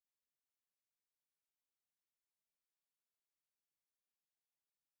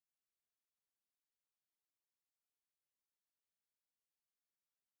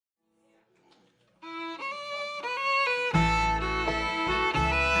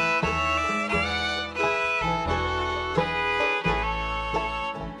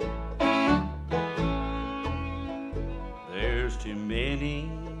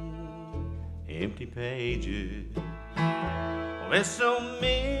pages. Well, there's so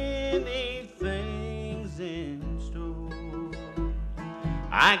many things in store.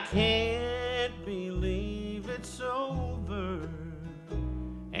 I can't believe it's over,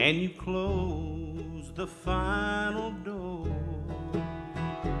 and you close the final door,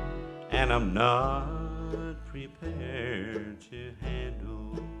 and I'm not prepared to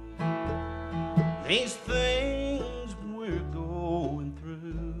handle these things we're going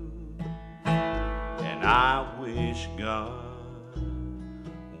through. And I wish God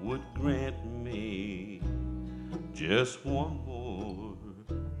would grant me just one more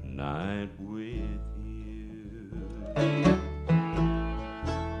night with you.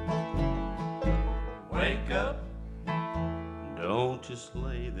 Wake up, don't just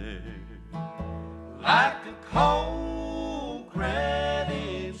lay there like a cold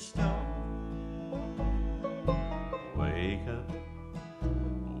granite stone. Wake up,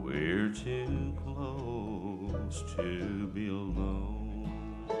 we're too close to be alone.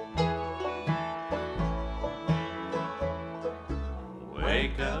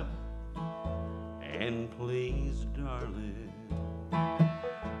 Wake up, and please, darling,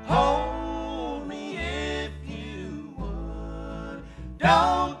 hold me if you would.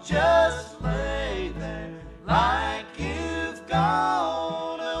 Don't just lay there like you've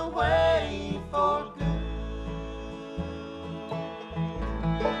gone away for good.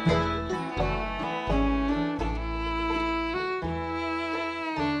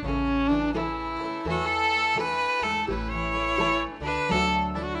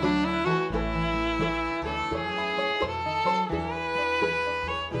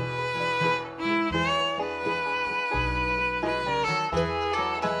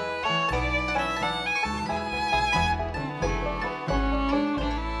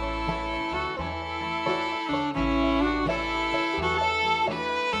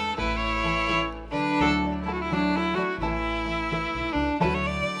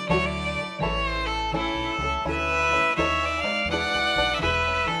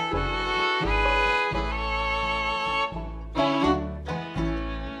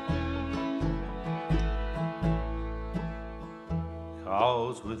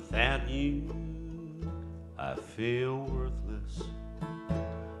 Cause without you, I feel worthless,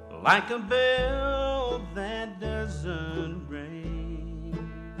 like a bell that doesn't ring.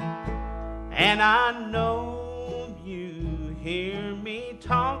 And I know you hear me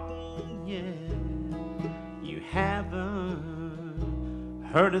talking, yeah, you haven't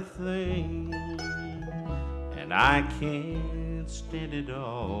heard a thing. And I can't stand it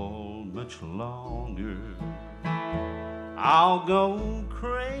all much longer. I'll go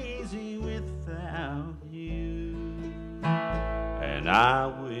crazy without you. And I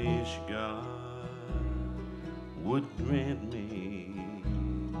wish God would grant me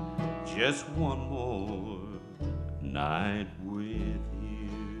just one more night with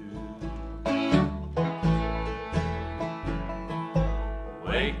you.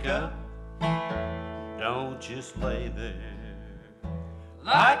 Wake up, don't just lay there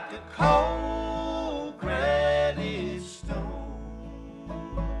like a cold granite stone.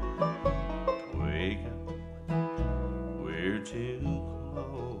 Wake up, we're too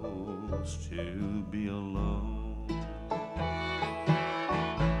close to be alone.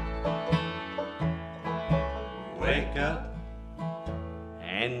 Wake up,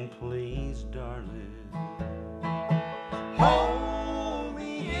 and please, darling, hold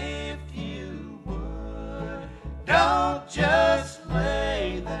me if you would. Don't just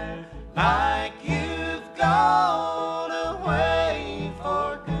lay there like you've gone away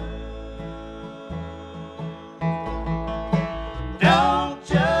for good. Don't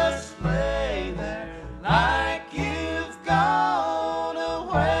just lay there like you've gone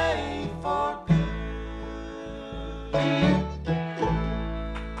away for good.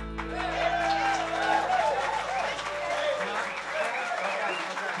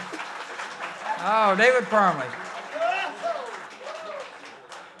 Oh, David Parmley.